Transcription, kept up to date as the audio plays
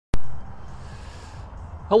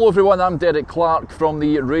Hello everyone, I'm Derek Clark from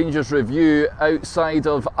the Rangers Review outside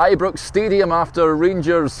of Ibrox Stadium after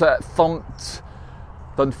Rangers thumped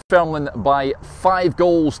Dunfermline by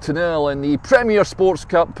 5-0 in the Premier Sports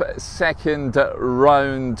Cup second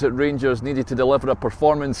round. Rangers needed to deliver a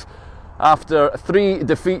performance after 3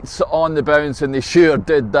 defeats on the bounce, and they sure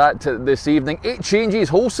did that this evening. 8 changes,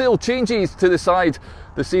 wholesale changes to the side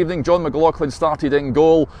this evening. John McLaughlin started in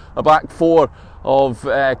goal, a back 4 of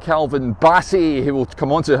Calvin Bassey, who will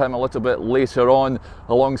come on to him a little bit later on,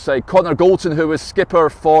 alongside Connor Goldson, who was skipper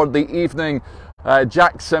for the evening,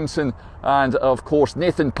 Jack Simpson, and of course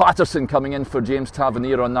Nathan Patterson coming in for James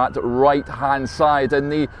Tavernier on that right hand side. In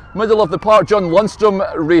the middle of the park, John Lundstrom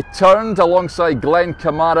returned alongside Glenn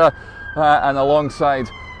Kamara, and alongside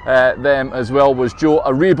them as well was Joe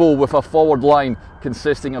Aribo, with a forward line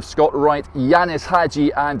consisting of Scott Wright, Ianis,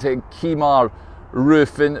 Hagi and Kemar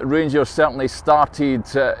Roof. And Rangers certainly started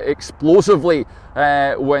explosively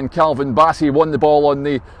when Calvin Bassey won the ball on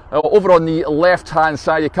the over on the left hand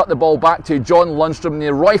side. He cut the ball back to John Lundstrom and he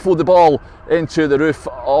rifled the ball into the roof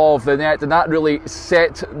of the net, and that really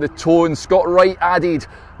set the tone. Scott Wright added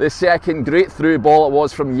the second. Great through ball it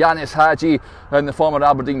was from Ianis Hagi, and the former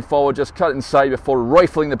Aberdeen forward just cut inside before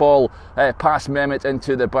rifling the ball past Mehmet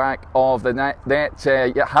into the back of the net.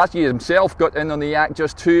 Hagi himself got in on the act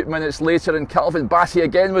just 2 minutes later, and Calvin Bassey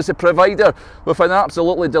again was the provider with an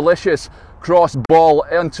absolutely delicious cross ball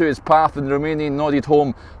into his path, and the Romanian nodded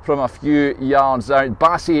home from a few yards out.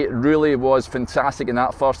 Bassey really was fantastic in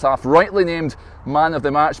that first half, rightly named man of the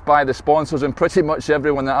match by the sponsors and pretty much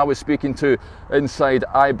everyone that I was speaking to inside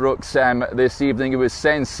Ibrox this evening. It was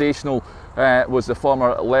sensational. Was the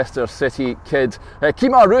former Leicester City kid.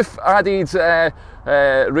 Kemar Roof added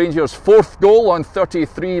Rangers' 4th goal on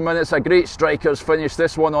 33 minutes. A great striker's finish,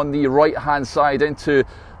 this one on the right hand side into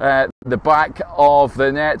the back of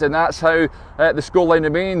the net, and that's how the scoreline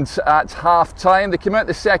remained at half time. They came out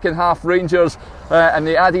the second half, Rangers, and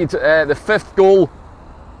they added the 5th goal.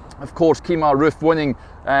 Of course, Kemar Roof winning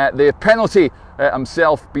the penalty,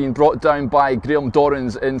 himself being brought down by Graham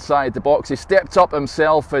Dorrans inside the box. He stepped up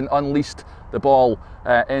himself and unleashed the ball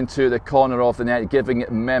into the corner of the net, giving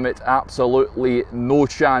Mehmet absolutely no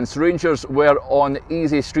chance. Rangers were on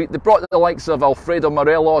easy street. They brought the likes of Alfredo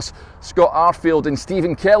Morelos, Scott Arfield and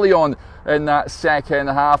Stephen Kelly on in that second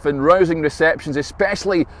half, and rousing receptions,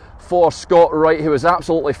 especially for Scott Wright, who was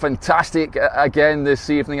absolutely fantastic again this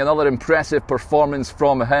evening. Another impressive performance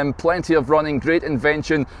from him. Plenty of running, great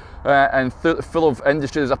invention, and full of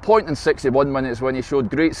industry. There's a point in 61 minutes when he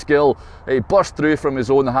showed great skill. He burst through from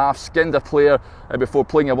his own half, skinned a player before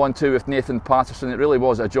playing a 1-2 with Nathan Patterson. It really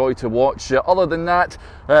was a joy to watch. Other than that,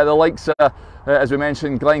 the likes as we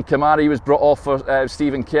mentioned, Glenn Kamara, he was brought off for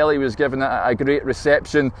Stephen Kelly. He was given a great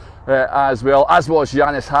reception as well, as was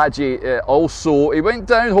Ianis Hagi also. He went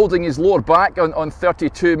down holding his lower back on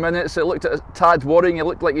 32 minutes. It looked a tad worrying. It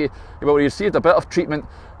looked like he received a bit of treatment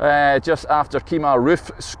just after Kemar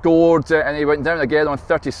Roof scored, and he went down again on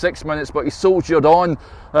 36 minutes, but he soldiered on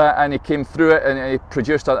and he came through it, and he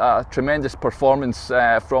produced a tremendous performance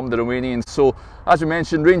from the Romanians. So, as we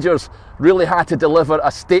mentioned, Rangers really had to deliver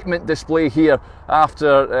a statement display here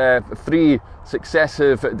after 3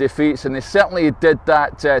 successive defeats, and they certainly did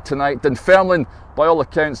that tonight. Dunfermline, by all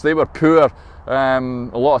accounts, they were poor. A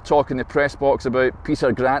lot of talk in the press box about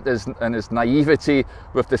Peter Grant and his naivety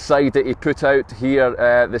with the side that he put out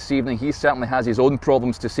here this evening. He certainly has his own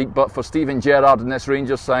problems to seek, but for Steven Gerrard and this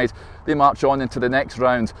Rangers side, they march on into the next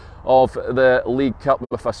round of the League Cup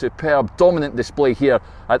with a superb, dominant display here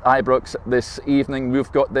at Ibrox this evening.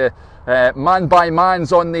 We've got the man by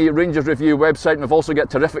mans on the Rangers Review website, and we've also got a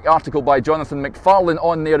terrific article by Jonathan McFarlane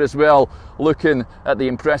on there as well, looking at the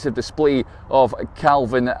impressive display of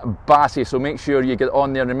Calvin Bassey. So make sure you get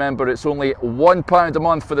on there. Remember, it's only £1 a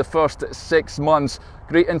month for the first 6 months.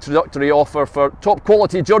 Great introductory offer for top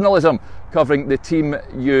quality journalism covering the team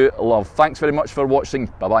you love. Thanks very much for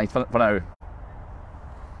watching. Bye bye for now.